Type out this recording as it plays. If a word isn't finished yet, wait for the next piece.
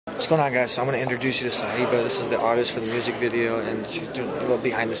What's going on, guys? So I'm going to introduce you to Sahiba. This is the artist for the music video, and she's doing a little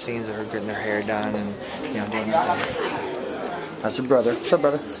behind the scenes of her getting her hair done and, you know, doing her thing. That's her brother. What's up,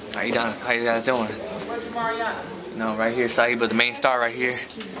 brother? How you doing? How you guys doing? No, right here, Sahiba, the main star right here.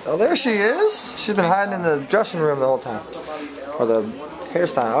 Oh, there she is. She's been hiding in the dressing room the whole time. Or the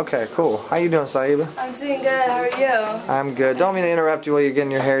hairstyle. Okay, cool. How you doing, Sahiba? I'm doing good. How are you? I'm good. Don't mean to interrupt you while you're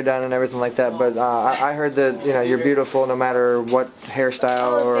getting your hair done and everything like that, but I heard that, you know, you're beautiful no matter what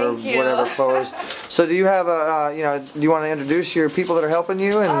hairstyle or whatever pose. So do you have a, you know, do you want to introduce your people that are helping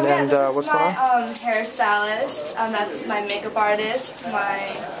you and, what's going on? My hairstylist. That's my makeup artist,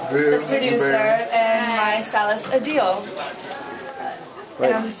 the producer, and my stylist, Adil. Right.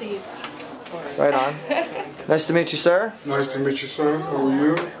 And I'm Steve. Right on. Nice to meet you, sir. Nice to meet you, sir. How are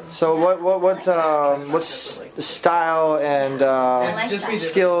you? So what style and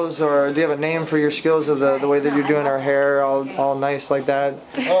skills, or do you have a name for your skills of the way that you're doing our hair, all nice like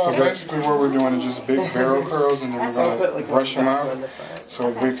that? Basically what we're doing is just big barrel curls, and then we're going to brush them out so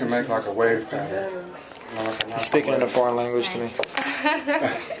we can make like a wave pattern. You're speaking in a foreign language to me.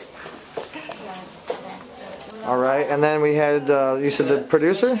 All right, and then we had, you said the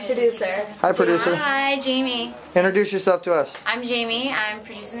producer? Producer. Hi, producer. Hi, Jamie. Introduce yourself to us. I'm Jamie. I'm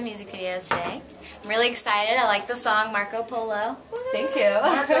producing the music video today. I'm really excited. I like the song Marco Polo. Thank you.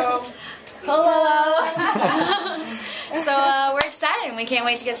 Marco Polo. So we're excited and we can't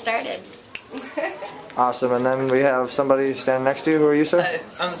wait to get started. Awesome, and then we have somebody standing next to you. Who are you, sir? Hi,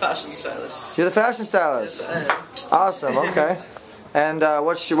 I'm the fashion stylist. You're the fashion stylist? Yes, I am. Awesome, okay. And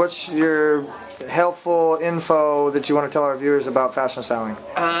what's your helpful info that you want to tell our viewers about fashion styling?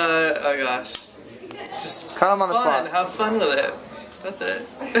 Oh gosh. Just cut them on the spot. Have fun with it. That's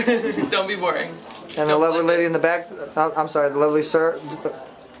it. Don't be boring. And the lovely lady in the back, I'm sorry, the lovely sir,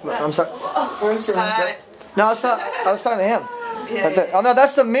 I'm sorry. Hi. No, it's not, I was talking to him. Yeah, Right there. Oh no,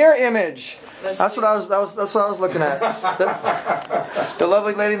 that's the mirror image. That's what I was looking at. The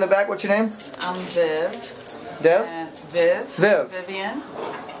lovely lady in the back, what's your name? I'm Viv. Dev? Viv. Vivian.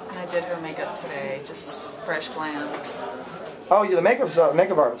 And I did her makeup today, just fresh glam. Oh, you're the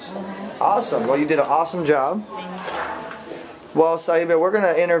makeup artist. Awesome. Well, you did an awesome job. Well, Sahiba, we're going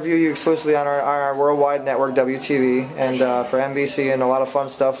to interview you exclusively on our worldwide network, WTV, and for NBC, and a lot of fun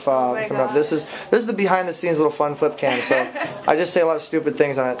stuff coming up. This is the behind-the-scenes little fun flip cam, so I just say a lot of stupid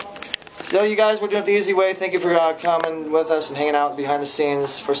things on it. So, you guys, we're doing it the easy way. Thank you for coming with us and hanging out behind the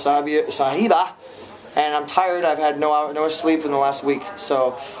scenes for Sahiba. And I'm tired. I've had no sleep in the last week,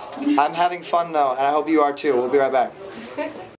 so I'm having fun though, and I hope you are too. We'll be right back.